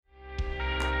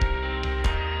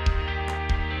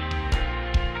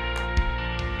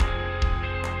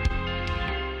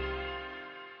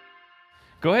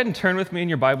Go ahead and turn with me in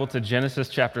your Bible to Genesis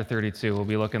chapter 32. We'll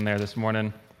be looking there this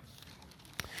morning.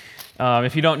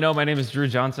 If you don't know, my name is Drew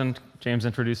Johnson. James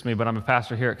introduced me, but I'm a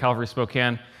pastor here at Calvary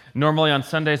Spokane. Normally on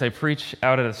Sundays, I preach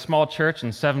out at a small church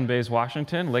in Seven Bays,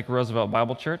 Washington, Lake Roosevelt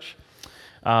Bible Church.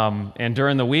 And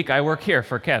during the week, I work here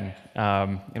for Ken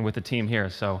and with the team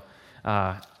here. So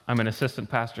I'm an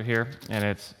assistant pastor here, and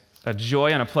it's a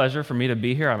joy and a pleasure for me to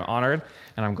be here. I'm honored,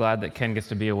 and I'm glad that Ken gets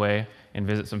to be away and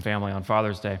visit some family on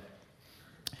Father's Day.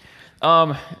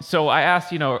 So I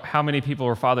asked, how many people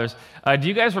were fathers. Do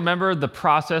you guys remember the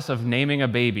process of naming a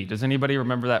baby? Does anybody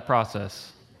remember that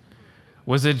process?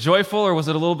 Was it joyful or was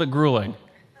it a little bit grueling?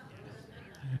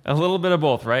 A little bit of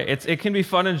both, right? It can be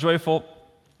fun and joyful.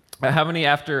 How many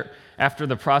after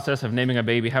the process of naming a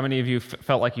baby, how many of you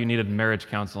felt like you needed marriage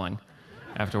counseling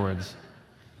afterwards?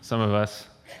 Some of us.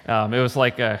 It was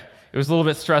a little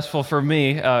bit stressful for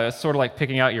me. It's sort of like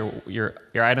picking out your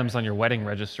items on your wedding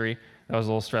registry. That was a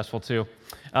little stressful too.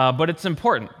 But it's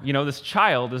important. This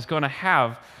child is going to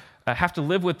have to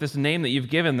live with this name that you've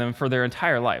given them for their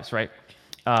entire lives, right?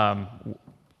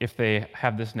 If they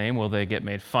have this name, will they get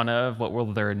made fun of? What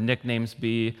will their nicknames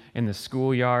be in the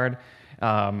schoolyard?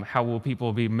 How will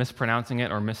people be mispronouncing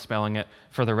it or misspelling it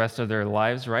for the rest of their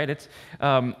lives, right?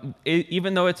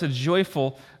 Even though it's a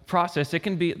joyful process,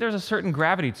 there's a certain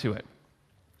gravity to it.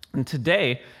 And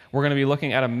today, we're going to be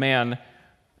looking at an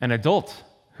adult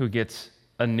who gets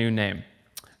a new name.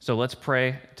 So let's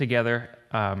pray together,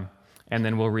 and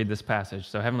then we'll read this passage.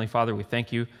 So Heavenly Father, we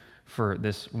thank you for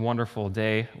this wonderful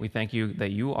day. We thank you that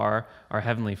you are our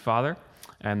Heavenly Father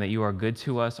and that you are good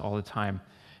to us all the time.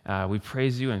 We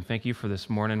praise you and thank you for this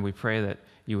morning. We pray that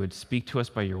you would speak to us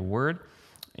by your word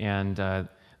and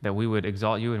that we would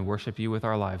exalt you and worship you with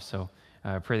our lives. So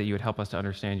I pray that you would help us to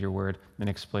understand your word and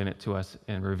explain it to us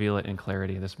and reveal it in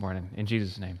clarity this morning. In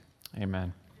Jesus' name,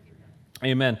 amen.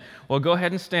 Amen. Well, go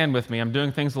ahead and stand with me. I'm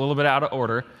doing things a little bit out of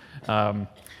order,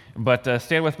 but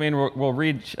stand with me and we'll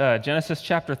read Genesis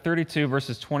chapter 32,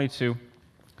 verses 22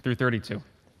 through 32.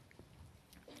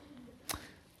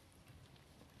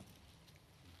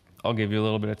 I'll give you a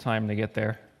little bit of time to get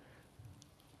there.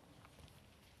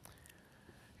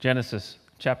 Genesis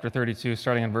chapter 32,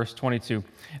 starting in verse 22.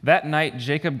 That night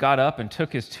Jacob got up and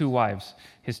took his 2 wives,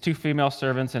 his 2 female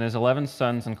servants, and his 11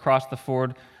 sons, and crossed the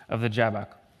ford of the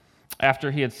Jabbok.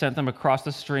 After he had sent them across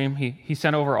the stream, he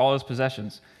sent over all his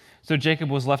possessions. So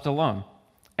Jacob was left alone,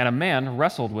 and a man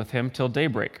wrestled with him till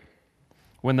daybreak.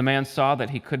 When the man saw that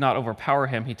he could not overpower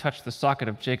him, he touched the socket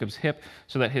of Jacob's hip,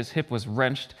 so that his hip was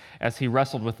wrenched as he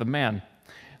wrestled with the man.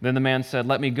 Then the man said,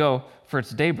 "Let me go, for it's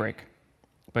daybreak."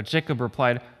 But Jacob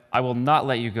replied, "I will not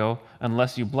let you go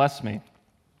unless you bless me."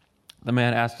 The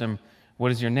man asked him,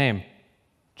 "What is your name?"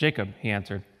 "Jacob," he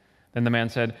answered. Then the man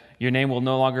said, "Your name will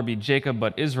no longer be Jacob,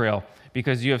 but Israel,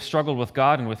 because you have struggled with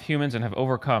God and with humans and have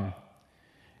overcome."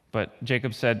 But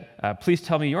Jacob said, "Please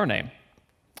tell me your name."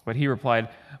 But he replied,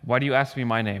 "Why do you ask me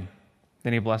my name?"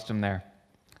 Then he blessed him there.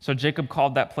 So Jacob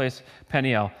called that place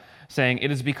Peniel, saying,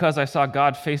 "It is because I saw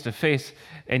God face to face,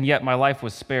 and yet my life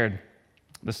was spared."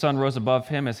 The sun rose above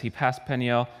him as he passed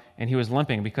Peniel, and he was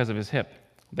limping because of his hip.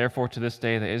 Therefore, to this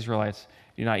day, the Israelites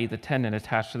do not eat the tendon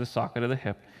attached to the socket of the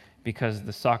hip, because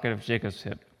the socket of Jacob's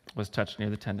hip was touched near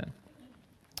the tendon.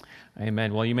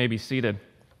 Amen. Well, you may be seated.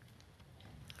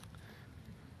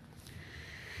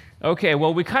 Okay,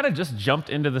 well, we kind of just jumped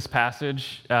into this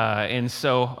passage, and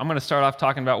so I'm going to start off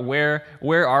talking about where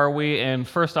are we, and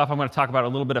first off, I'm going to talk about a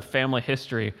little bit of family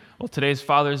history. Well, today's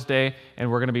Father's Day,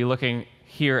 and we're going to be looking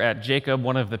here at Jacob,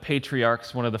 one of the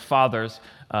patriarchs, one of the fathers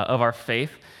of our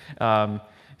faith.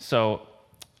 So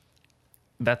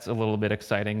that's a little bit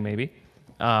exciting, maybe.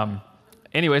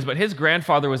 But his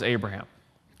grandfather was Abraham.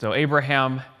 So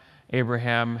Abraham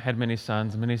had many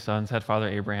sons had Father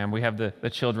Abraham. We have the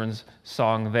children's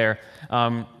song there.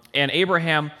 And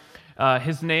Abraham,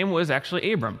 his name was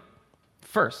actually Abram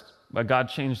first, but God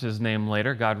changed his name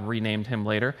later. God renamed him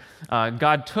later.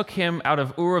 God took him out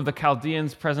of Ur of the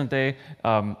Chaldeans, present-day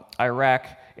Iraq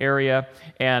area,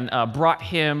 and brought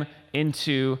him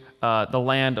into the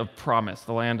land of promise,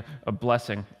 the land of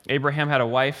blessing. Abraham had a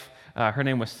wife. Her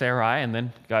name was Sarai, and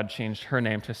then God changed her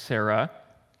name to Sarah.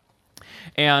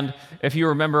 And if you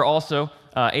remember also,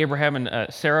 Abraham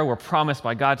and Sarah were promised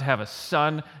by God to have a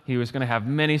son. He was going to have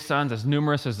many sons, as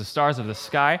numerous as the stars of the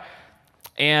sky.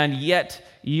 And yet,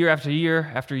 year after year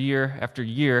after year after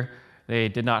year, they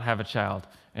did not have a child.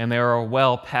 And they were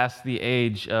well past the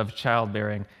age of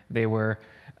childbearing. They were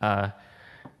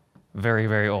very,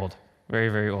 very old. Very,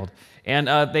 very old. And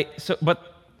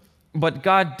But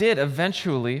God did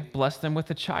eventually bless them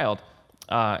with a child.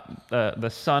 The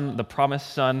son, the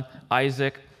promised son,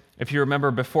 Isaac, If you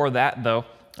remember before that, though,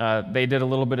 they did a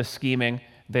little bit of scheming.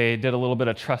 They did a little bit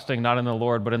of trusting, not in the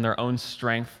Lord, but in their own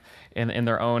strength, in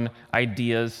their own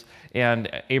ideas. And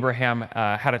Abraham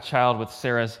had a child with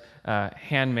Sarah's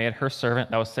handmaid, her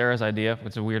servant. That was Sarah's idea.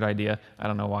 It's a weird idea. I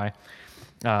don't know why.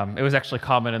 It was actually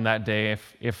common in that day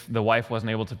if the wife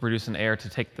wasn't able to produce an heir to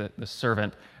take the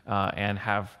servant and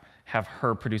have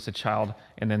her produce a child,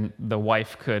 and then the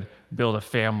wife could build a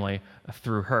family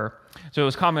through her. So it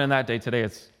was common in that day. Today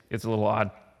it's a little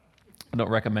odd. I don't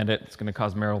recommend it. It's going to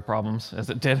cause marital problems, as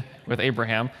it did with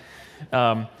Abraham.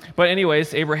 But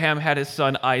anyways, Abraham had his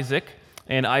son Isaac,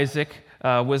 and Isaac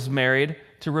was married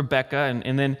to Rebekah,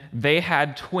 and then they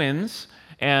had twins,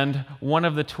 and one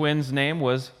of the twins' name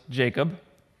was Jacob,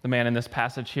 the man in this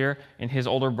passage here, and his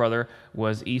older brother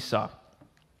was Esau.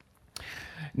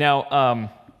 Now,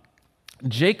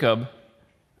 Jacob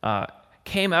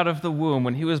came out of the womb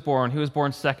when he was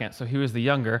born second, so he was the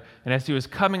younger, and as he was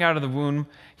coming out of the womb,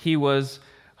 he was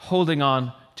holding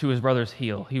on to his brother's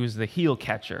heel. He was the heel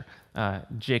catcher,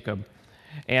 Jacob.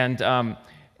 And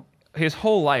his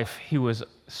whole life, he was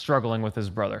struggling with his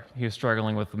brother. He was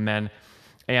struggling with the men,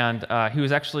 and he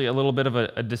was actually a little bit of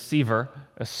a deceiver,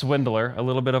 a swindler, a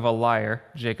little bit of a liar,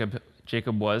 Jacob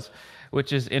was,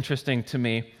 which is interesting to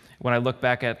me. When I look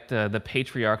back at the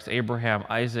patriarchs, Abraham,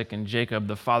 Isaac, and Jacob,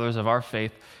 the fathers of our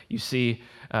faith, you see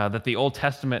that the Old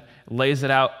Testament lays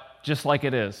it out just like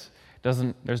it is.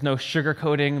 There's no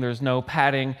sugarcoating, there's no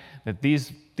padding, that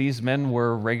these men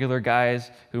were regular guys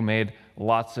who made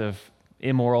lots of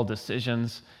immoral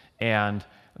decisions, and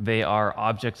they are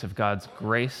objects of God's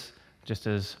grace, just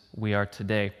as we are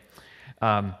today.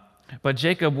 But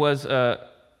Jacob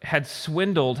had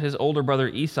swindled his older brother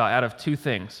Esau out of two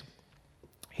things.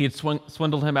 He had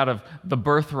swindled him out of the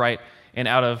birthright and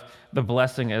out of the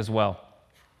blessing as well.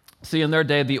 See, in their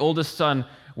day, the oldest son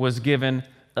was given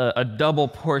a double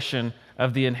portion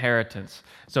of the inheritance.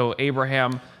 So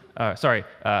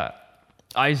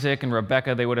Isaac and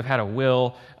Rebekah, they would have had a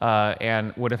will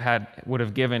and would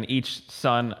have given each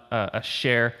son a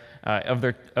share of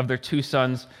their two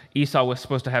sons. Esau was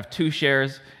supposed to have 2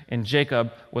 shares, and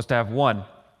Jacob was to have 1.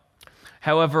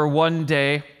 However, one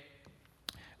day,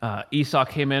 Esau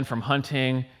came in from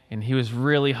hunting, and he was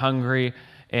really hungry,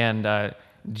 and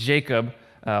Jacob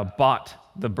bought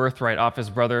the birthright off his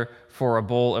brother for a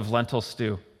bowl of lentil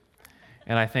stew.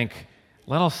 And I think,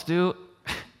 lentil stew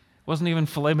wasn't even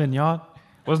filet mignon,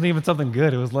 wasn't even something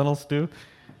good, it was lentil stew.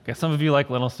 Okay, some of you like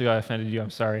lentil stew, I offended you,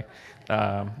 I'm sorry.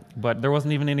 But there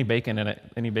wasn't even any bacon in it,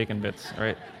 any bacon bits,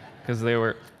 right? Because they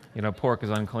were, pork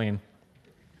is unclean.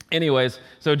 Anyways,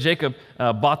 so Jacob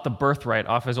bought the birthright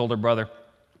off his older brother.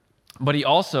 But he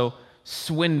also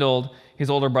swindled his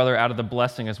older brother out of the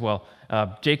blessing as well.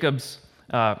 Jacob's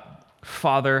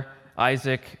father,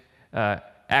 Isaac,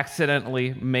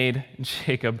 accidentally made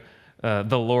Jacob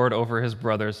the lord over his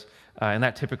brothers, and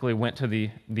that typically went to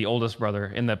the oldest brother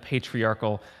in the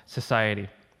patriarchal society.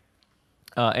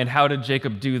 And how did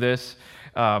Jacob do this?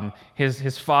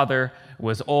 His father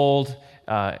was old,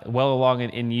 well along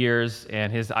in years,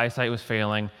 and his eyesight was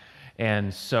failing,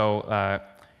 and so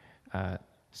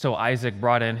Isaac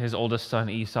brought in his oldest son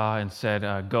Esau and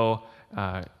said, go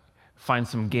find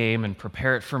some game and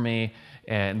prepare it for me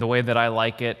and the way that I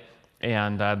like it,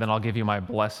 and then I'll give you my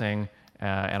blessing,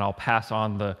 and I'll pass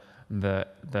on the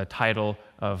title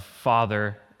of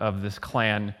father of this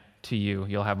clan to you.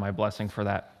 You'll have my blessing for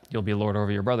that. You'll be lord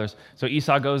over your brothers. So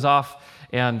Esau goes off,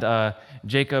 and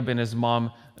Jacob and his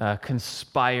mom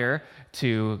conspire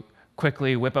to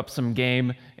quickly whip up some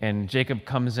game, and Jacob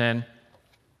comes in,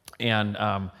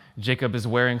 and Jacob is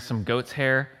wearing some goat's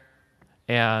hair,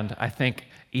 and I think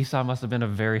Esau must have been a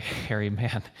very hairy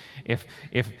man. If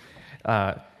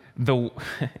a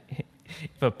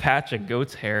patch of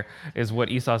goat's hair is what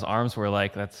Esau's arms were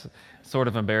like, that's sort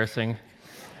of embarrassing.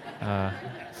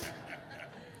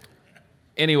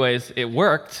 Anyways, it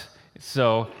worked.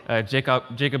 So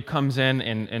Jacob comes in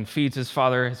and feeds his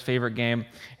father his favorite game.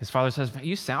 His father says,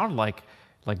 "You sound like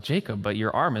Jacob, but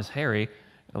your arm is hairy,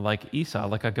 like Esau,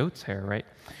 like a goat's hair, right?"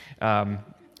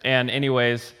 And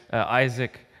anyways,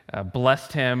 Isaac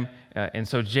blessed him, and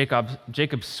so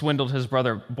Jacob swindled his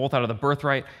brother both out of the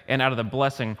birthright and out of the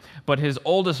blessing. But his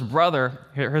older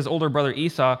brother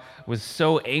Esau, was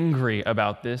so angry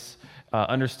about this.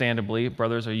 Understandably,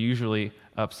 brothers are usually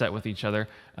upset with each other,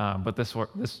 but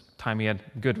this time he had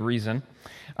good reason.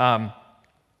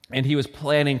 And he was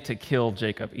planning to kill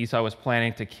Jacob. Esau was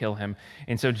planning to kill him.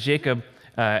 And so Jacob,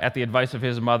 at the advice of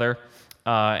his mother,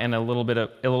 and a little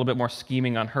bit more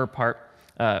scheming on her part,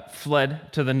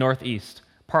 fled to the northeast,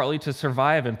 partly to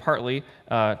survive and partly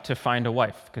to find a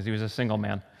wife, because he was a single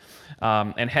man,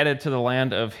 and headed to the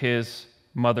land of his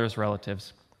mother's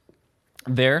relatives.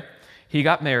 There, he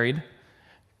got married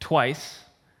twice,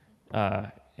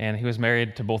 and he was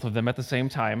married to both of them at the same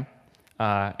time,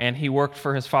 and he worked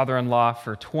for his father-in-law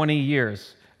for 20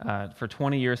 years. For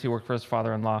 20 years, he worked for his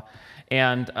father-in-law,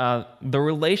 and the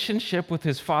relationship with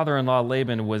his father-in-law,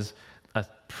 Laban, was a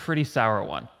pretty sour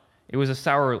one. It was a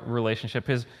sour relationship.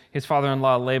 His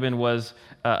father-in-law, Laban, was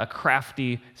a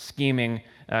crafty, scheming,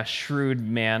 shrewd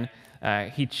man.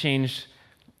 He changed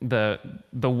the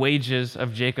wages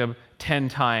of Jacob 10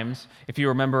 times. If you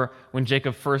remember, when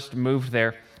Jacob first moved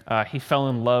there, he fell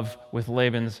in love with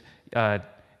Laban's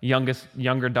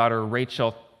younger daughter,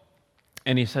 Rachel,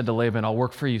 and he said to Laban, "I'll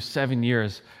work for you 7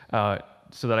 years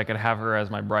so that I could have her as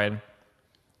my bride."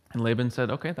 And Laban said,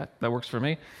 "Okay, that works for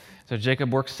me." So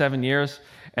Jacob worked 7 years,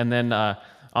 and then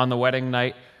on the wedding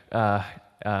night,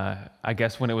 I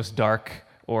guess when it was dark,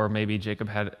 or maybe Jacob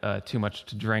had too much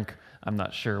to drink, I'm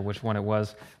not sure which one it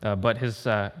was,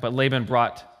 but Laban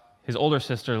brought his older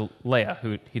sister, Leah,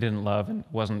 who he didn't love and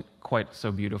wasn't quite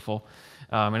so beautiful.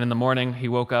 And in the morning, he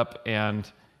woke up, and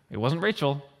it wasn't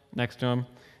Rachel next to him.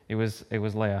 It was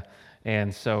Leah.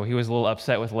 And so he was a little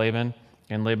upset with Laban,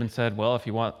 and Laban said, "Well, if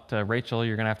you want Rachel,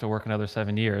 you're going to have to work another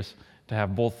 7 years to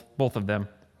have both of them."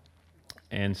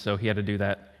 And so he had to do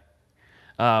that.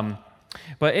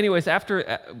 But anyways,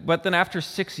 then after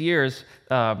 6 years,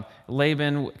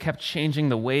 Laban kept changing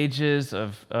the wages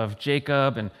of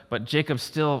Jacob, but Jacob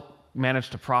still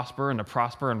managed to prosper and to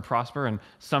prosper and prosper, and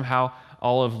somehow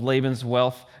all of Laban's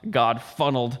wealth God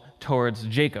funneled towards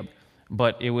Jacob.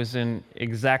 But it was in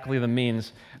exactly the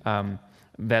means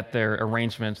that their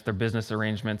business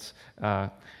arrangements,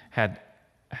 had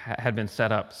been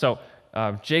set up. So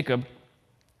Jacob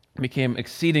became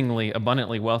exceedingly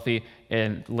abundantly wealthy,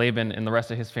 and Laban and the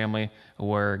rest of his family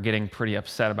were getting pretty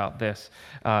upset about this.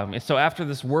 And so after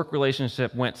this work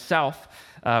relationship went south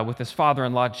with his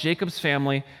father-in-law, Jacob's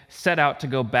family set out to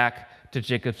go back to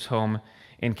Jacob's home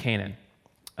in Canaan,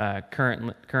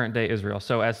 current day Israel.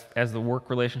 So as the work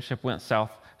relationship went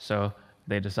south, so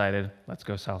they decided, let's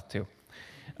go south too.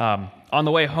 On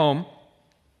the way home,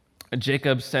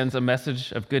 Jacob sends a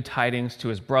message of good tidings to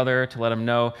his brother to let him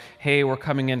know, "Hey, we're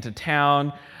coming into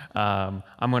town. I'm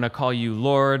going to call you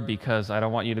Lord because I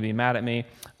don't want you to be mad at me."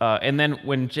 And then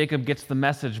when Jacob gets the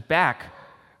message back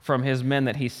from his men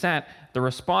that he sent, the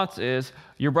response is,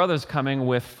 "Your brother's coming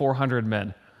with 400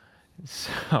 men.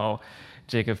 So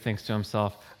Jacob thinks to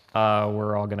himself,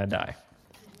 we're all going to die.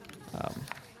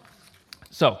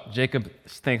 So Jacob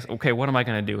thinks, okay, what am I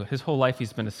going to do? His whole life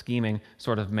he's been a scheming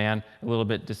sort of man, a little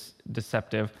bit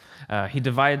deceptive. He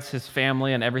divides his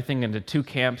family and everything into two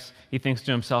camps. He thinks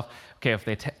to himself, okay, if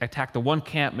they attack the one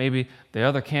camp, maybe the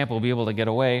other camp will be able to get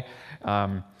away.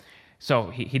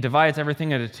 So he divides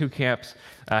everything into two camps.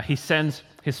 He sends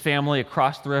his family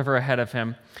across the river ahead of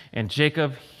him. And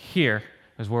Jacob here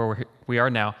is where we are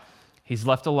now. He's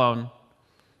left alone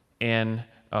in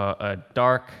a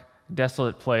dark,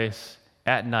 desolate place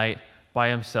at night by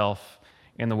himself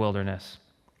in the wilderness.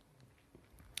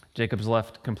 Jacob's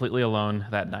left completely alone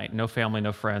that night. No family,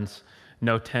 no friends,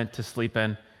 no tent to sleep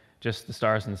in, just the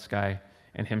stars in the sky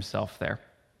and himself there.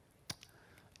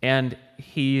 And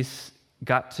he's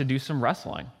got to do some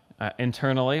wrestling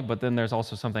internally, but then there's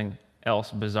also something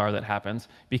else bizarre that happens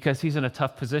because he's in a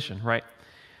tough position, right?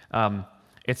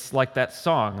 It's like that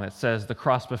song that says, "The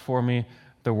cross before me,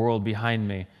 the world behind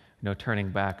me. No turning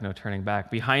back, no turning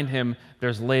back." Behind him,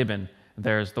 there's Laban.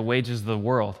 There's the wages of the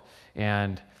world.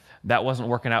 And that wasn't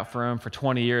working out for him. For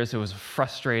 20 years, it was a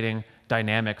frustrating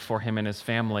dynamic for him and his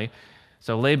family.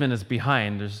 So Laban is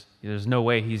behind. There's no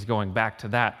way he's going back to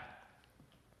that.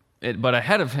 But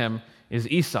ahead of him is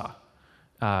Esau.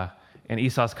 And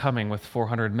Esau's coming with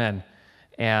 400 men.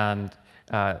 And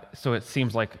so it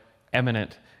seems like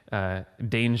imminent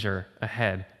danger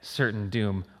ahead, certain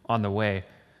doom on the way.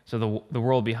 So the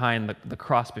world behind, the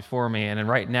cross before me, and then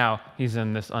right now he's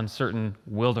in this uncertain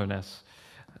wilderness.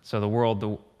 So the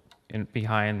world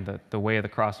behind, the way of the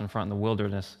cross in front, in the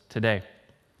wilderness today.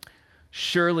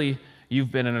 Surely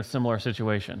you've been in a similar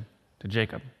situation to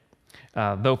Jacob,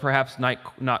 though perhaps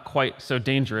not quite so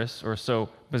dangerous or so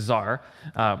bizarre,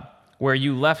 where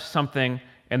you left something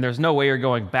and there's no way you're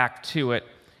going back to it,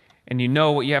 and you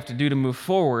know what you have to do to move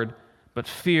forward, but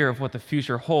fear of what the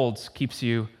future holds keeps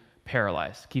you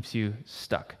paralyzed, keeps you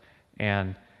stuck.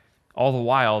 And all the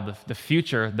while, the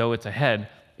future, though it's ahead,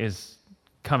 is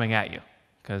coming at you,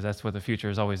 because that's what the future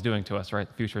is always doing to us, right?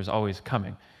 The future is always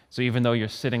coming. So even though you're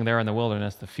sitting there in the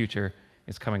wilderness, the future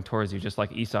is coming towards you, just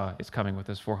like Esau is coming with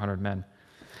his 400 men.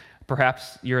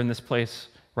 Perhaps you're in this place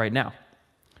right now.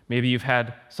 Maybe you've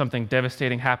had something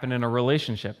devastating happen in a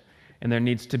relationship, and there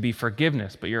needs to be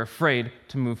forgiveness, but you're afraid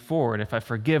to move forward. If I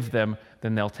forgive them,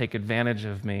 then they'll take advantage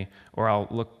of me, or I'll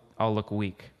look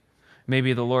weak.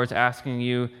 Maybe the Lord's asking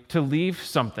you to leave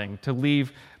something, to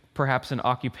leave perhaps an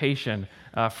occupation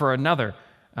for another,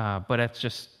 but it's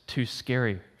just too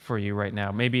scary for you right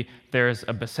now. Maybe there's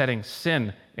a besetting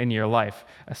sin in your life,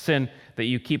 a sin that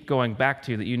you keep going back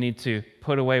to, that you need to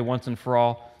put away once and for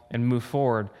all and move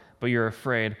forward, but you're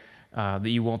afraid that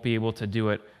you won't be able to do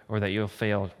it or that you'll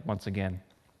fail once again.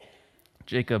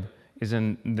 Jacob is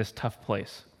in this tough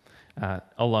place,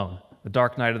 alone, the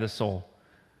dark night of the soul,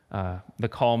 the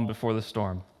calm before the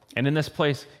storm. And in this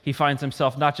place, he finds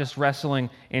himself not just wrestling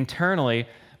internally,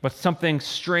 but something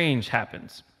strange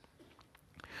happens.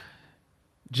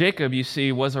 Jacob, you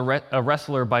see, was a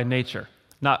wrestler by nature,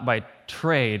 not by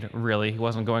trade, really. He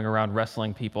wasn't going around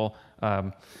wrestling people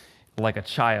like a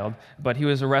child, but he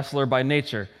was a wrestler by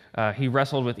nature. He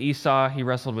wrestled with Esau, he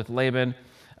wrestled with Laban,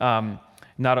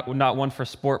 not one for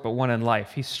sport, but one in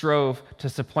life. He strove to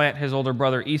supplant his older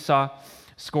brother Esau,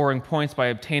 scoring points by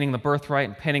obtaining the birthright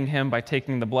and pinning him by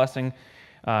taking the blessing.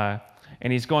 And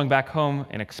he's going back home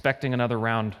and expecting another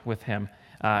round with him.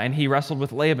 And he wrestled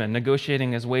with Laban,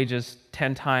 negotiating his wages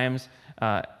 10 times,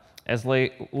 as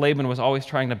Laban was always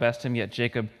trying to best him, yet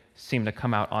Jacob seemed to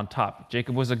come out on top.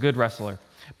 Jacob was a good wrestler.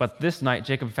 But this night,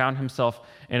 Jacob found himself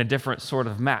in a different sort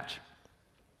of match.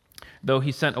 Though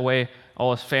he sent away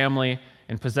all his family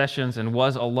and possessions and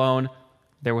was alone,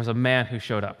 there was a man who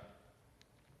showed up.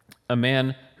 A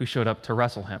man who showed up to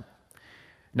wrestle him.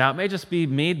 Now, it may just be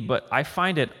me, but I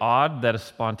find it odd that a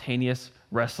spontaneous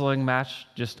wrestling match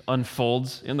just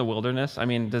unfolds in the wilderness. I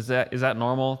mean, is that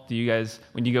normal? Do you guys,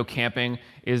 when you go camping,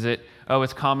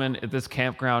 it's common at this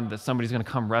campground that somebody's going to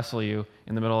come wrestle you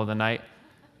in the middle of the night?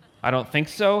 I don't think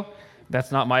so.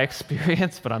 That's not my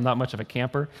experience, but I'm not much of a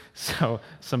camper, so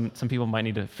some people might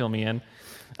need to fill me in.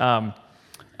 But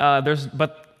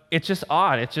it's just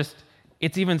odd.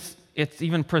 It's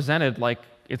even presented like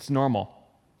it's normal.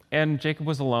 And Jacob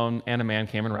was alone, and a man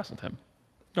came and wrestled him.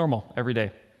 Normal, every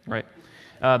day, right?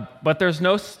 But there's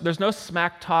no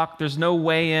smack talk. There's no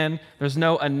weigh-in. There's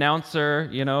no announcer.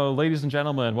 Ladies and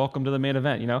gentlemen, welcome to the main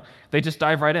event. They just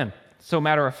dive right in. So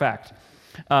matter of fact.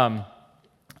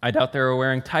 I doubt they were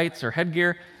wearing tights or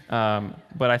headgear,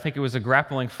 but I think it was a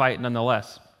grappling fight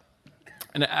nonetheless.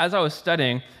 And as I was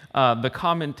studying, the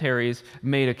commentaries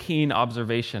made a keen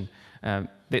observation.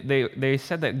 They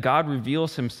said that God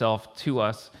reveals himself to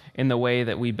us in the way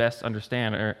that we best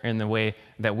understand, or in the way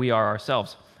that we are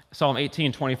ourselves. Psalm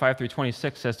 18, 25 through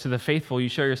 26 says, "To the faithful you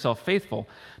show yourself faithful.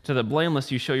 To the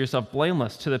blameless you show yourself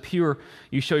blameless. To the pure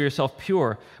you show yourself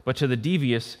pure. But to the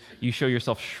devious you show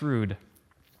yourself shrewd."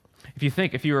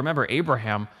 If you remember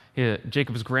Abraham,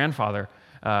 Jacob's grandfather,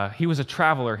 he was a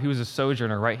traveler, he was a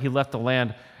sojourner, right? He left the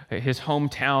land, his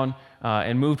hometown,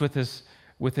 and moved with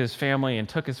his family and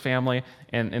took his family,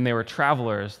 and they were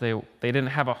travelers. They didn't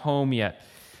have a home yet.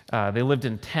 They lived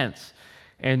in tents.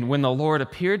 And when the Lord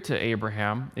appeared to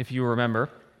Abraham, if you remember,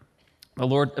 the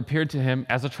Lord appeared to him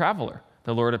as a traveler.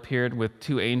 The Lord appeared with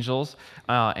 2 angels,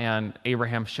 and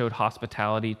Abraham showed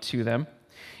hospitality to them.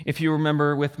 If you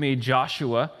remember with me,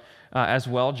 Joshua, as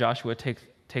well. Joshua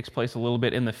takes place a little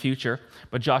bit in the future,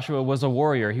 but Joshua was a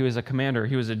warrior. He was a commander.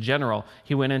 He was a general.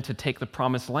 He went in to take the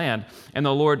promised land, and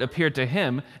the Lord appeared to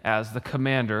him as the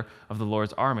commander of the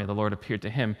Lord's army. The Lord appeared to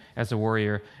him as a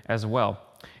warrior as well.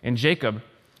 In Jacob,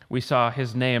 we saw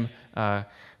his name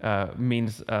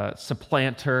means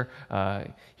supplanter.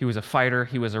 He was a fighter.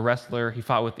 He was a wrestler. He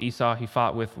fought with Esau. He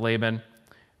fought with Laban,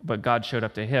 but God showed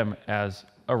up to him as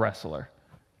a wrestler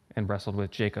and wrestled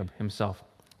with Jacob himself.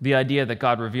 The idea that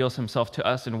God reveals himself to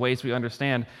us in ways we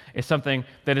understand is something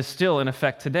that is still in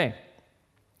effect today.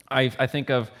 I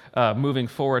think of moving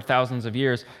forward thousands of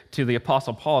years to the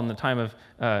Apostle Paul in the time of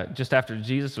just after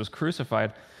Jesus was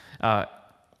crucified.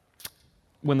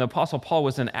 When the Apostle Paul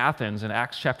was in Athens in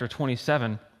Acts chapter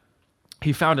 27,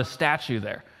 he found a statue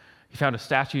there. He found a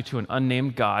statue to an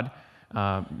unnamed god,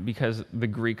 because the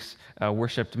Greeks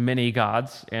worshipped many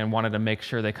gods and wanted to make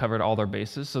sure they covered all their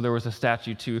bases. So there was a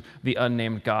statue to the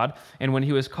unnamed god. And when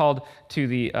he was called to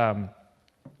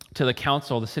the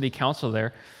council, the city council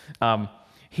there,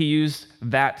 he used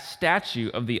that statue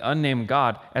of the unnamed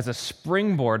God as a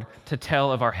springboard to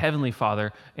tell of our Heavenly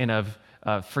Father and of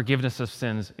forgiveness of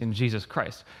sins in Jesus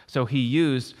Christ. So he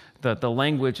used the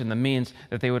language and the means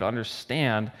that they would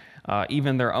understand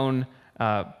even their own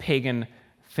pagan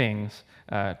things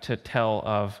to tell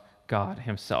of God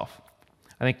himself.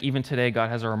 I think even today, God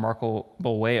has a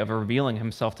remarkable way of revealing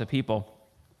himself to people.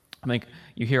 I think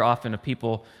you hear often of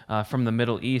people from the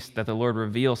Middle East that the Lord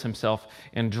reveals himself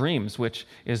in dreams, which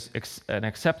is an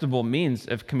acceptable means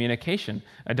of communication,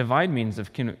 a divine means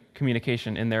of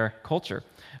communication in their culture,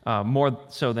 more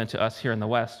so than to us here in the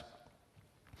West.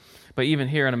 But even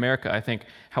here in America, I think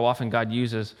how often God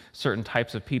uses certain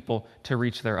types of people to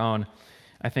reach their own.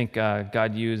 I think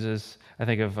God uses, I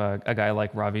think of a guy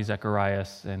like Ravi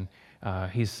Zacharias, and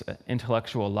he's an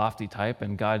intellectual, lofty type,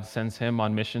 and God sends him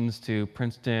on missions to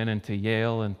Princeton and to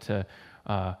Yale and to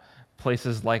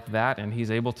places like that, and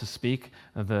he's able to speak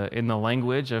in the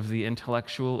language of the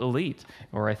intellectual elite.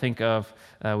 Or I think of,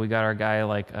 we got our guy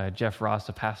like Jeff Ross,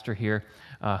 a pastor here,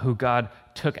 who God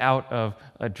took out of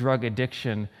a drug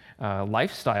addiction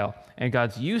lifestyle, and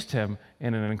God's used him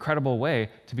in an incredible way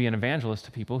to be an evangelist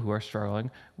to people who are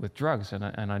struggling with drugs and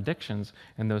addictions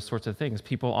and those sorts of things.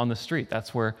 People on the street,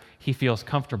 that's where he feels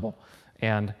comfortable,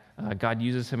 and God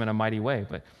uses him in a mighty way.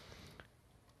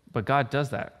 But God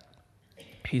does that.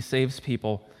 He saves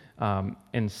people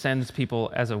and sends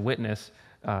people as a witness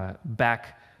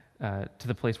back to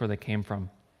the place where they came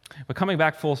from. But coming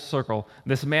back full circle,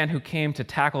 this man who came to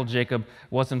tackle Jacob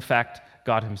was in fact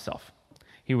God himself.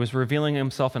 He was revealing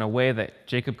himself in a way that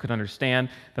Jacob could understand.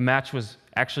 The match was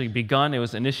actually begun. It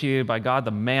was initiated by God.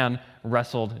 The man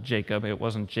wrestled Jacob. It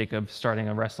wasn't Jacob starting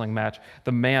a wrestling match.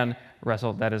 The man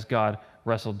wrestled, that is God,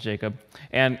 wrestled Jacob.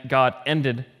 And God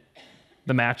ended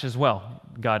the match as well.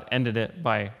 God ended it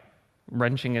by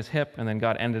wrenching his hip, and then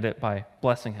God ended it by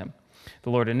blessing him. The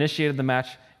Lord initiated the match,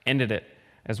 ended it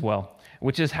as well,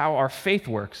 which is how our faith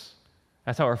works.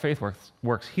 That's how our faith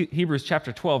works. Hebrews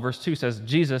chapter 12, verse 2 says,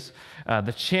 Jesus,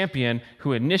 the champion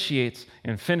who initiates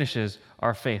and finishes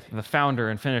our faith, the founder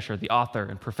and finisher, the author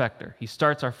and perfecter. He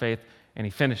starts our faith and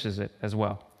he finishes it as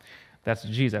well. That's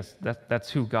Jesus. That's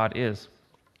who God is.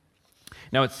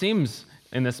 Now, it seems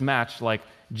in this match like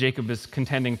Jacob is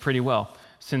contending pretty well,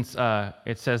 since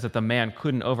it says that the man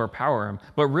couldn't overpower him.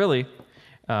 But really,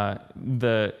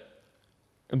 the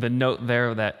note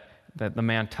there that the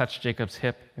man touched Jacob's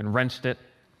hip and wrenched it,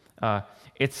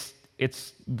 it's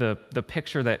the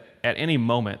picture that at any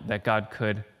moment that God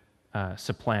could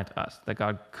supplant us, that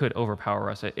God could overpower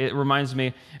us. It reminds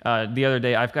me, the other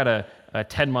day, I've got a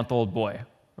 10-month-old boy,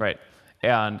 right?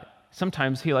 And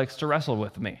sometimes he likes to wrestle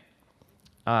with me.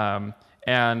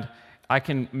 And I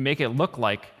can make it look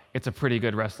like it's a pretty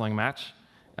good wrestling match,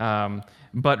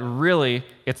 but really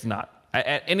it's not.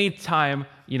 At any time,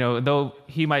 though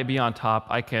he might be on top,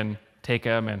 I can take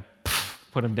him and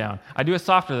put him down. I do it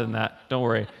softer than that. Don't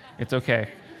worry. It's okay.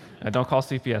 Don't call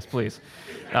CPS, please.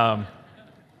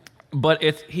 But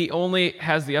he only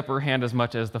has the upper hand as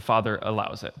much as the Father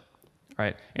allows it,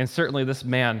 right? And certainly this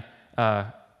man,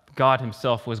 God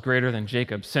himself, was greater than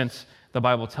Jacob, since the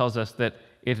Bible tells us that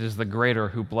it is the greater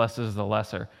who blesses the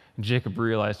lesser. And Jacob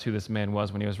realized who this man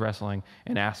was when he was wrestling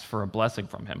and asked for a blessing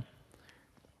from him.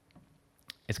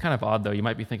 It's kind of odd, though. You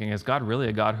might be thinking, is God really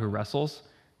a God who wrestles?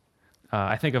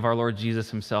 I think of our Lord Jesus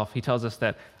himself. He tells us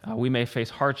that we may face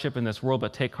hardship in this world,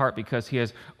 but take heart because he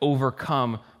has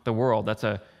overcome the world.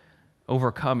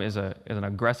 Overcome is an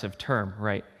aggressive term,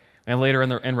 right? And later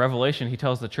in Revelation, he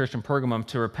tells the church in Pergamum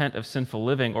to repent of sinful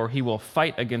living, or he will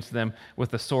fight against them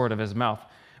with the sword of his mouth,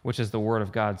 which is the word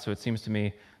of God. So it seems to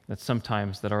me that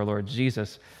sometimes that our Lord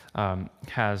Jesus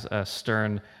has a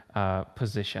stern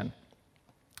position.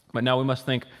 But now we must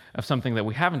think of something that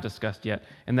we haven't discussed yet,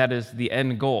 and that is the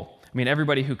end goal. I mean,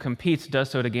 everybody who competes does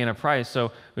so to gain a prize,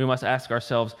 so we must ask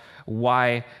ourselves,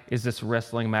 why is this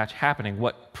wrestling match happening?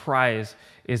 What prize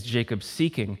is Jacob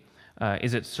seeking?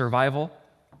 Is it survival?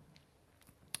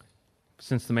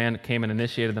 Since the man came and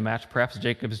initiated the match, perhaps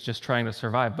Jacob is just trying to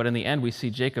survive. But in the end, we see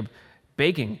Jacob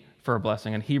begging for a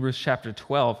blessing. In Hosea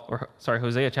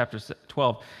chapter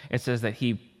 12, it says that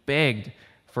he begged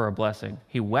for a blessing.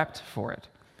 He wept for it.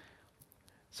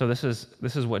 So this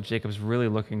is what Jacob's really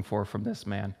looking for from this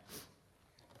man.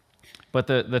 But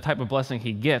the type of blessing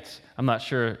he gets, I'm not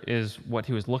sure is what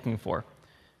he was looking for.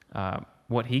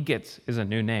 What he gets is a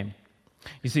new name.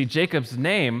 You see, Jacob's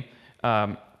name,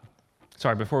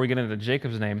 before we get into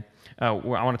Jacob's name, I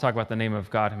want to talk about the name of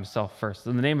God himself first.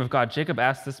 In the name of God, Jacob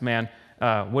asked this man,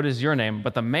 what is your name?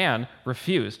 But the man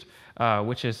refused,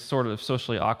 which is sort of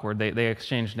socially awkward. They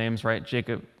exchanged names, right?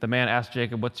 The man asked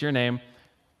Jacob, what's your name?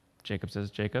 Jacob says,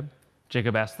 Jacob.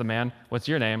 Jacob asks the man, what's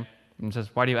your name? And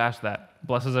says, why do you ask that?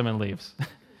 Blesses him and leaves.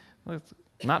 It's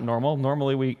not normal.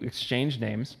 Normally we exchange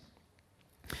names.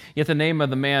 Yet the name of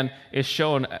the man is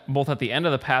shown both at the end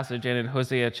of the passage and in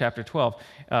Hosea chapter 12.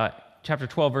 chapter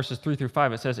 12, verses 3 through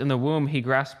 5, it says, "In the womb he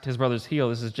grasped his brother's heel,"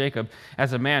 this is Jacob.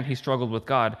 "As a man he struggled with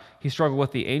God. He struggled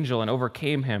with the angel and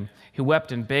overcame him. He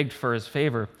wept and begged for his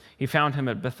favor. He found him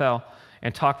at Bethel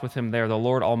and talked with him there. The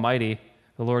Lord Almighty,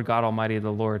 the Lord God Almighty,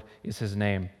 the Lord is his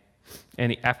name."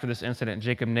 And after this incident,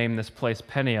 Jacob named this place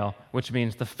Peniel, which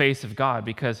means the face of God,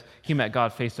 because he met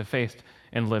God face to face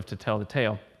and lived to tell the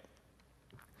tale.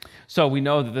 So we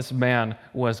know that this man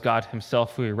was God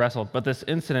himself who he wrestled. But this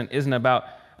incident isn't about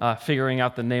figuring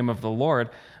out the name of the Lord,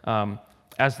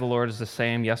 as the Lord is the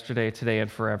same yesterday, today,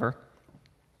 and forever.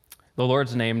 The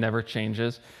Lord's name never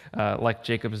changes, like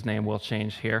Jacob's name will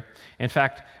change here. In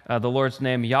fact, the Lord's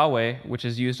name, Yahweh, which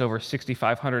is used over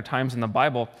 6,500 times in the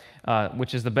Bible,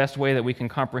 which is the best way that we can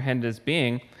comprehend his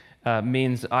being,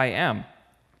 means I am.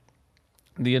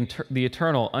 The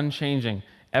eternal, unchanging,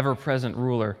 ever-present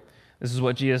ruler. This is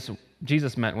what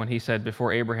Jesus meant when he said,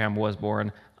 "Before Abraham was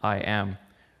born, I am,"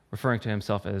 referring to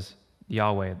himself as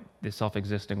Yahweh, the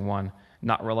self-existing one,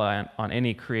 not reliant on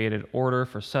any created order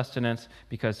for sustenance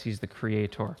because he's the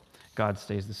creator. God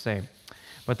stays the same.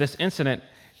 But this incident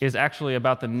is actually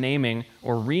about the naming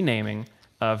or renaming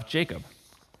of Jacob.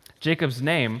 Jacob's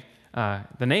name,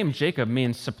 the name Jacob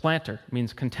means supplanter,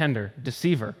 means contender,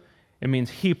 deceiver. It means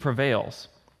he prevails.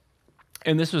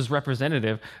 And this was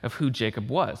representative of who Jacob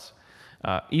was.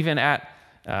 Even at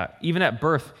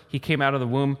birth, he came out of the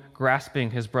womb grasping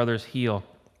his brother's heel.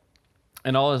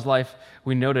 And all his life,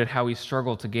 we noted how he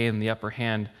struggled to gain the upper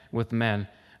hand with men,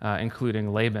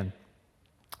 including Laban.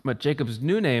 But Jacob's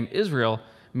new name, Israel,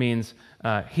 means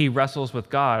he wrestles with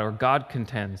God, or God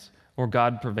contends, or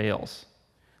God prevails.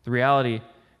 The reality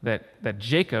that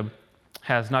Jacob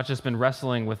has not just been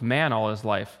wrestling with man all his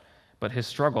life, but his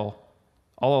struggle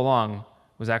all along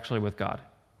was actually with God.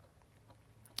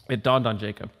 It dawned on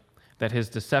Jacob that his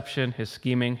deception, his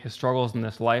scheming, his struggles in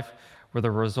this life were the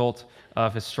result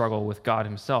of his struggle with God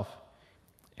himself.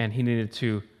 And he needed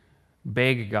to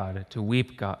beg God, to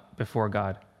weep God before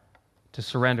God, to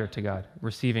surrender to God,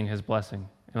 receiving his blessing,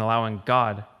 and allowing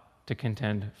God to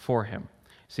contend for him.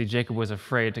 See, Jacob was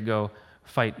afraid to go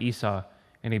fight Esau,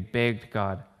 and he begged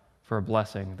God for a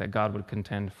blessing that God would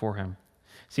contend for him.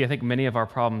 See, I think many of our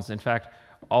problems, in fact,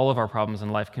 all of our problems in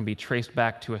life can be traced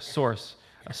back to a source,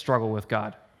 a struggle with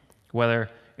God. Whether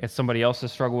it's somebody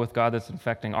else's struggle with God that's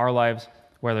infecting our lives,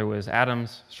 whether it was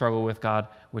Adam's struggle with God,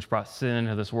 which brought sin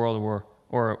into this world,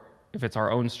 or if it's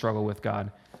our own struggle with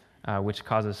God, which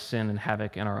causes sin and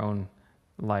havoc in our own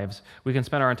lives. We can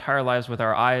spend our entire lives with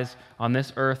our eyes on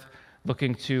this earth,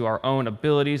 looking to our own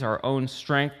abilities, our own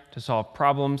strength to solve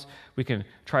problems. We can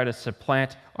try to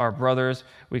supplant our brothers.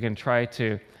 We can try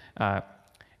to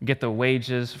get the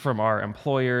wages from our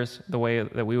employers the way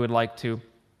that we would like to.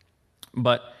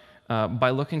 But by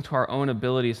looking to our own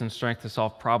abilities and strength to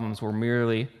solve problems, we're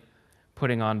merely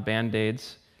putting on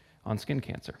Band-Aids on skin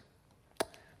cancer.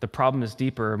 The problem is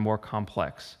deeper and more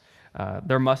complex.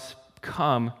 There must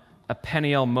come a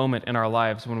Peniel moment in our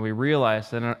lives when we realize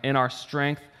that in our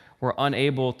strength, we're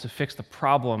unable to fix the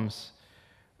problems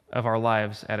of our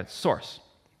lives at its source.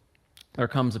 There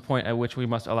comes a point at which we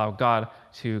must allow God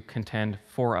to contend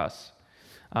for us.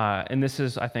 And this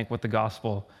is, I think, what the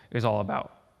gospel is all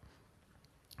about.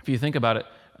 If you think about it,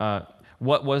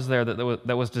 what was there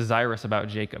that was desirous about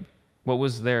Jacob? What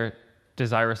was there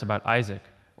desirous about Isaac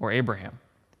or Abraham?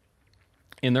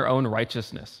 In their own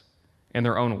righteousness, in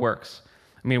their own works.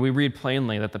 I mean, we read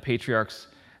plainly that the patriarchs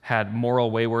had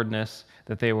moral waywardness,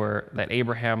 that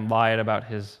Abraham lied about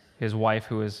his wife,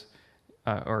 who was,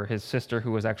 or his sister,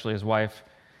 who was actually his wife.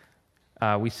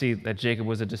 We see that Jacob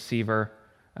was a deceiver.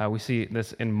 We see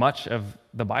this in much of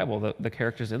the Bible, the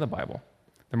characters in the Bible.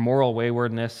 Their moral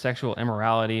waywardness, sexual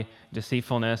immorality,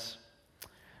 deceitfulness.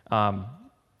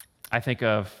 I think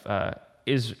of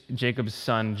Jacob's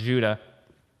son, Judah,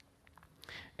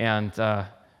 and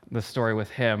the story with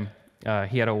him.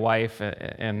 He had a wife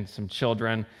and some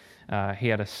children. He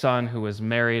had a son who was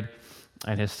married,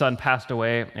 and his son passed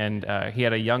away, and he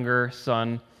had a younger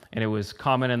son, and it was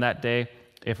common in that day,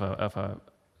 if a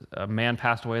man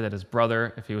passed away, that his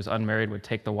brother, if he was unmarried, would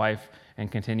take the wife and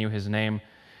continue his name.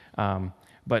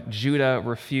 But Judah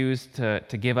refused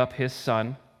to give up his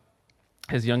son,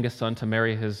 his youngest son, to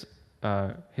marry his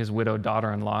widowed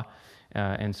daughter-in-law,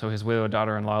 and so his widowed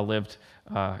daughter-in-law lived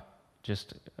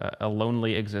just a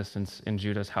lonely existence in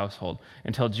Judah's household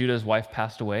until Judah's wife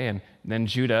passed away, and then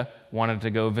Judah wanted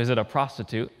to go visit a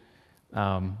prostitute.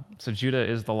 So Judah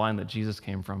is the line that Jesus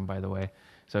came from, by the way.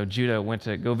 So Judah went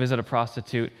to go visit a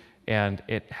prostitute, and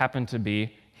it happened to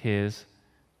be his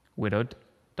widowed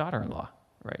daughter-in-law,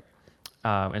 right?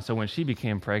 And so when she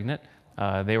became pregnant,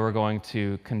 they were going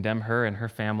to condemn her and her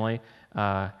family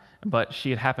but she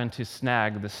had happened to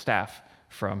snag the staff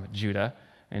from Judah,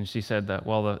 and she said that,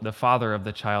 well, the father of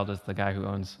the child is the guy who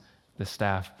owns the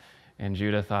staff. And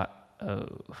Judah thought, oh,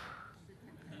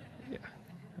 yeah,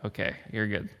 okay, you're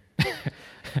good.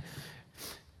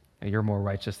 You're more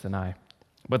righteous than I.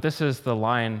 But this is the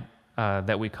line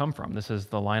that we come from. This is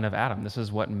the line of Adam. This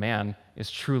is what man is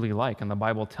truly like. And the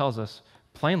Bible tells us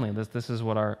plainly this is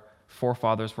what our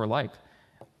forefathers were like.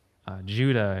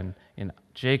 Judah and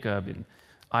Jacob and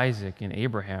Isaac and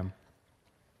Abraham.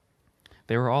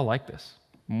 They were all like this.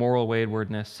 Moral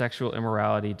waywardness, sexual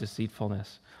immorality,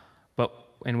 deceitfulness.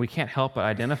 And we can't help but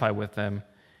identify with them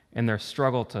in their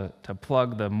struggle to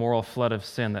plug the moral flood of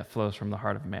sin that flows from the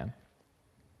heart of man.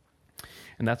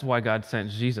 And that's why God sent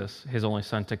Jesus, his only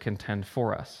son, to contend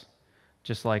for us.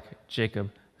 Just like Jacob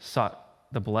sought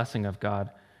the blessing of God,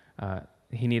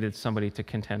 he needed somebody to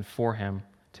contend for him,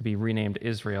 to be renamed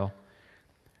Israel.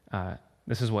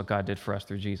 This is what God did for us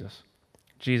through Jesus.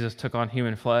 Jesus took on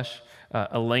human flesh,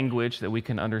 a language that we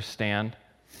can understand,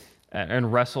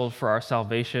 and wrestled for our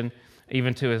salvation,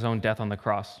 even to his own death on the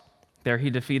cross. There he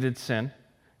defeated sin,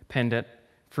 penned it,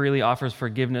 freely offers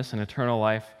forgiveness and eternal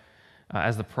life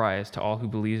as the prize to all who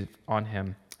believe on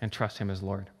him and trust him as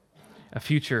Lord. A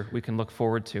future we can look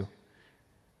forward to,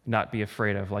 not be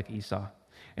afraid of like Esau.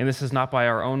 And this is not by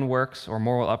our own works or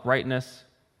moral uprightness,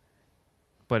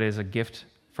 but is a gift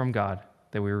from God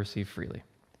that we receive freely.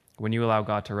 When you allow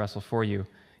God to wrestle for you,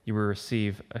 you will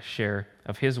receive a share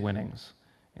of his winnings,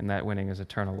 and that winning is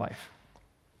eternal life.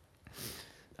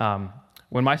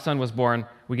 When my son was born,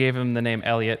 we gave him the name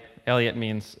Elliot. Elliot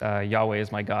means Yahweh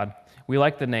is my God. We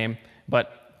liked the name,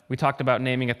 but we talked about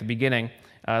naming at the beginning,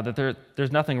 that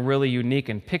there's nothing really unique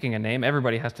in picking a name.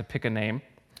 Everybody has to pick a name.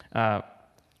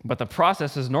 But the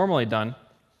process is normally done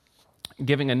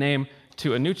giving a name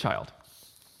to a new child.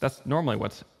 That's normally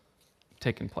what's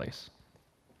taken place.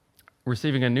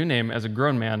 Receiving a new name as a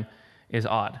grown man is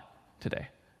odd today.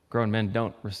 Grown men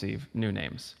don't receive new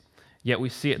names. Yet we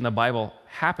see it in the Bible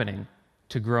happening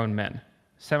to grown men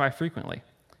semi-frequently.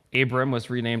 Abram was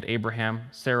renamed Abraham,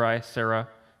 Sarai, Sarah.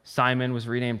 Simon was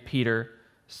renamed Peter,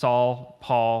 Saul,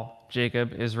 Paul,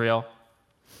 Jacob, Israel.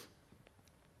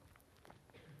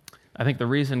 I think the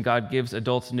reason God gives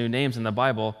adults new names in the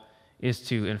Bible is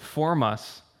to inform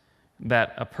us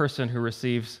that a person who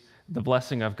receives the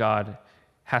blessing of God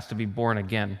has to be born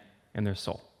again in their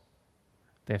soul.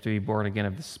 They have to be born again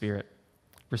of the Spirit,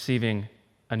 receiving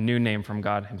a new name from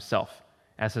God himself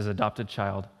as his adopted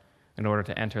child in order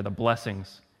to enter the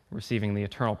blessings, receiving the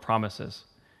eternal promises,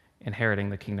 inheriting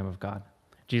the kingdom of God.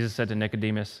 Jesus said to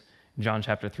Nicodemus in John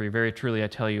chapter 3, "Very truly I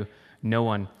tell you, no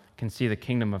one can see the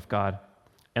kingdom of God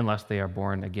unless they are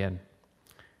born again."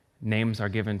 Names are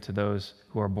given to those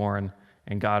who are born,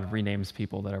 and God renames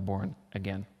people that are born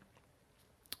again.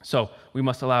 So we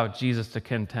must allow Jesus to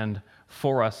contend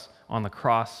for us on the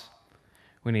cross.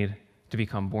 We need to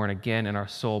become born again in our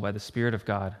soul by the Spirit of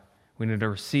God. We need to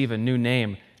receive a new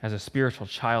name as a spiritual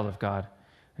child of God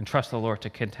and trust the Lord to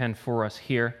contend for us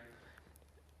here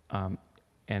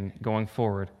and going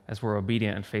forward as we're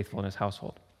obedient and faithful in his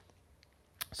household.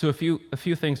 So a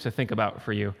few things to think about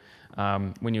for you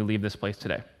when you leave this place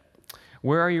today.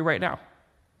 Where are you right now?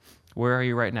 Where are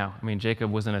you right now? I mean,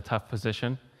 Jacob was in a tough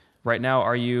position. Right now,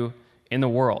 are you in the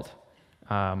world?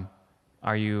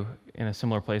 Are you in a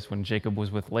similar place when Jacob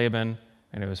was with Laban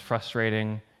and it was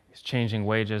frustrating? He's changing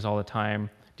wages all the time.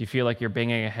 Do you feel like you're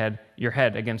banging your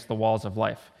head against the walls of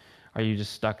life? Are you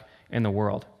just stuck in the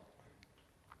world?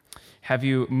 Have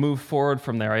you moved forward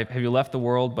from there? Have you left the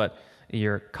world, but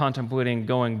you're contemplating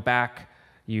going back?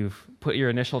 You've put your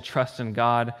initial trust in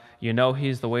God. You know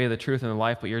he's the way, the truth, and the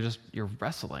life, but you're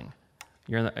wrestling.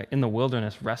 You're in the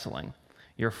wilderness wrestling.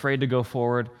 You're afraid to go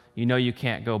forward. You know you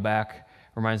can't go back.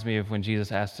 Reminds me of when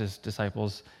Jesus asked his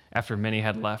disciples after many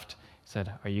had left. He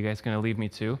said, "Are you guys going to leave me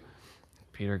too?"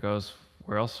 Peter goes,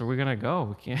 "Where else are we going to go?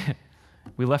 We can't.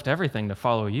 We left everything to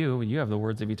follow you. You have the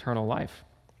words of eternal life."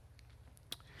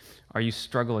 Are you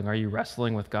struggling? Are you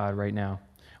wrestling with God right now?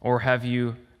 Or have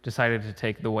you decided to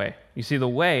take the way? You see, the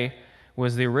way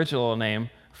was the original name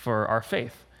for our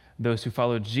faith. Those who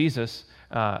followed Jesus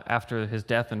after his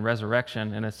death and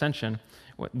resurrection and ascension,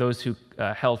 those who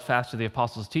held fast to the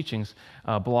apostles' teachings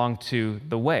belonged to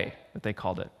the way, that they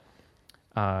called it.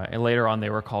 And later on, they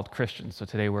were called Christians. So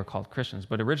today we're called Christians.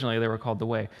 But originally, they were called the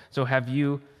way. So have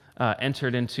you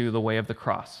entered into the way of the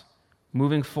cross,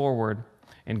 moving forward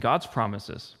in God's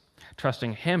promises,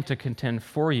 trusting him to contend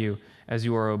for you as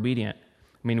you are obedient?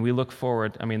 I mean, we look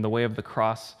forward. I mean, the way of the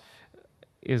cross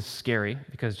is scary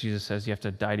because Jesus says you have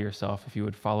to die to yourself if you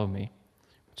would follow me,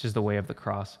 which is the way of the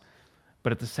cross.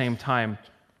 But at the same time,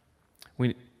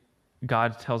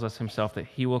 God tells us himself that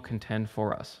he will contend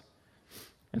for us.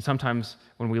 And sometimes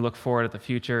when we look forward at the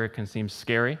future, it can seem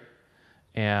scary,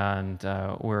 and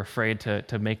we're afraid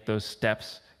to make those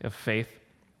steps of faith.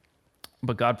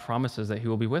 But God promises that he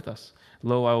will be with us.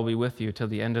 Lo, I will be with you till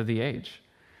the end of the age.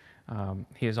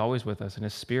 He is always with us, and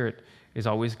his Spirit is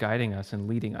always guiding us and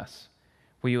leading us.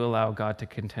 Will you allow God to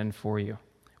contend for you?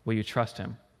 Will you trust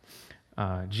him?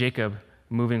 Jacob,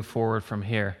 moving forward from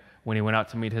here, when he went out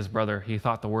to meet his brother, he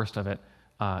thought the worst of it,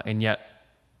 and yet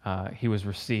he was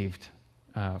received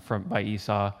by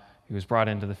Esau. He was brought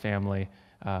into the family,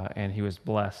 and he was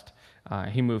blessed.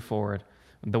 He moved forward.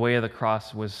 The way of the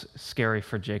cross was scary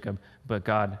for Jacob, but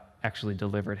God actually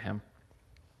delivered him.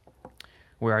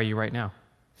 Where are you right now?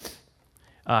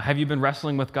 Have you been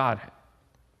wrestling with God?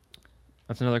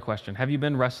 That's another question. Have you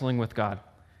been wrestling with God?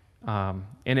 And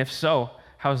if so,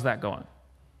 how's that going?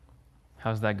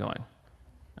 How's that going?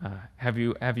 Have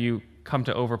you come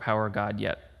to overpower God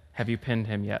yet? Have you pinned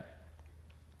him yet?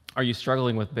 Are you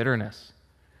struggling with bitterness?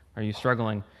 Are you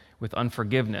struggling with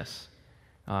unforgiveness?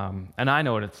 And I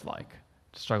know what it's like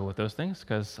to struggle with those things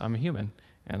because I'm a human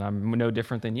and I'm no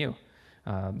different than you.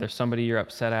 There's somebody you're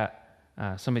upset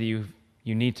at, somebody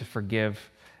you need to forgive,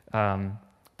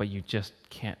 but you just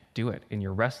can't do it, and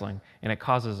you're wrestling, and it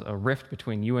causes a rift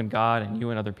between you and God and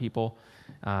you and other people.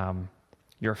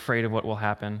 You're afraid of what will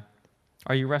happen.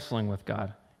 Are you wrestling with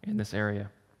God in this area?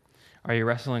 Are you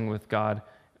wrestling with God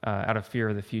out of fear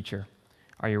of the future?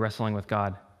 Are you wrestling with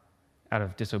God out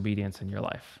of disobedience in your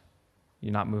life?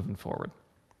 You're not moving forward.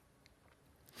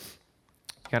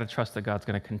 You got to trust that God's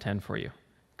going to contend for you.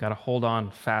 Got to hold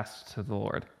on fast to the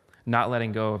Lord, not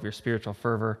letting go of your spiritual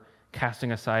fervor,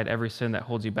 casting aside every sin that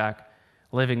holds you back,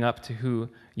 living up to who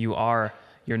you are,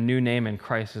 your new name in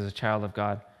Christ as a child of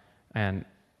God, and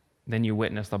then you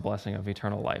witness the blessing of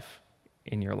eternal life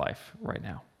in your life right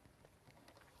now.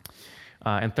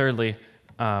 And thirdly,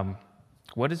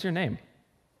 what is your name?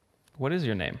 What is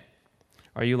your name?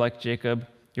 Are you like Jacob?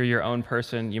 You're your own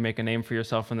person. You make a name for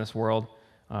yourself in this world.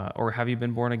 Or have you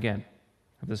been born again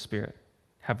of the Spirit?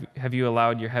 Have you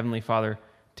allowed your Heavenly Father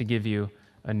to give you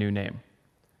a new name?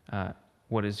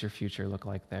 What does your future look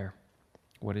like there?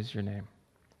 What is your name?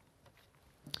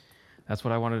 That's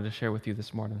what I wanted to share with you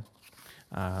this morning.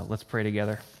 Let's pray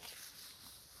together.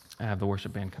 I have the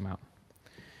worship band come out.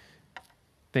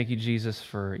 Thank you, Jesus,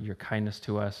 for your kindness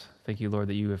to us. Thank you, Lord,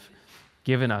 that you have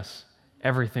given us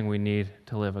everything we need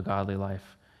to live a godly life.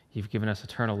 You've given us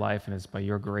eternal life, and it's by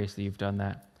your grace that you've done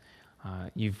that.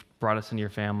 You've brought us into your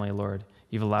family, Lord.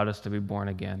 You've allowed us to be born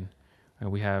again.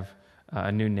 And we have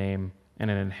a new name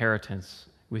and an inheritance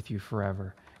with you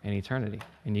forever in eternity.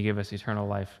 And you give us eternal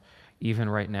life even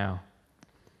right now.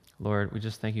 Lord, we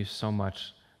just thank you so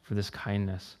much for this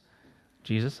kindness.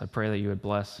 Jesus, I pray that you would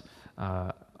bless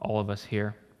all of us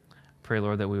here. Pray,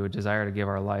 Lord, that we would desire to give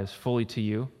our lives fully to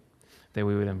you, that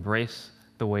we would embrace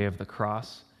the way of the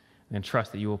cross, and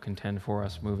trust that you will contend for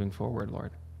us moving forward,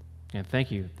 Lord. And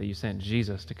thank you that you sent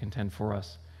Jesus to contend for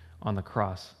us on the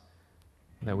cross,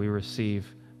 that we receive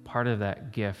part of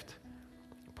that gift,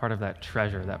 part of that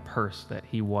treasure, that purse that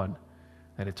he won,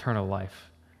 that eternal life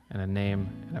and a name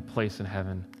and a place in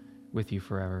heaven with you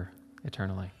forever,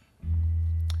 eternally.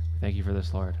 Thank you for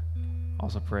this, Lord.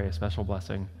 Also pray a special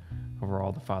blessing over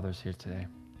all the fathers here today.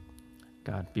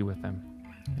 God, be with them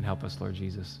and help us, Lord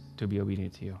Jesus, to be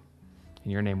obedient to you.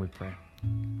 In your name we pray.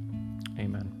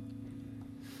 Amen.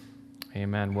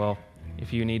 Amen. Well,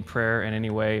 if you need prayer in any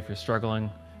way, if you're struggling,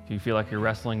 if you feel like you're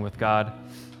wrestling with God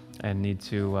and need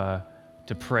to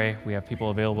pray, we have people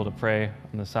available to pray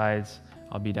on the sides.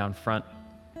 I'll be down front.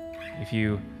 If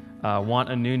you want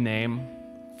a new name,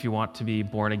 if you want to be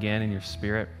born again in your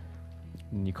spirit,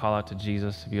 and you call out to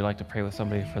Jesus, if you'd like to pray with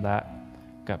somebody for that,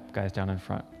 got guys down in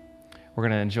front. We're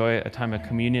going to enjoy a time of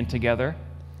communion together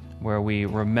where we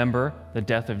remember the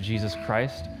death of Jesus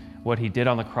Christ, what he did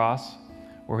on the cross,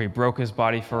 where he broke his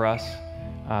body for us,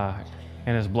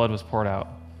 and his blood was poured out.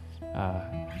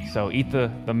 So eat the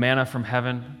manna from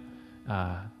heaven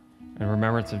in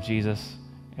remembrance of Jesus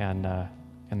and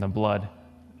the blood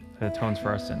that atones for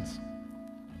our sins.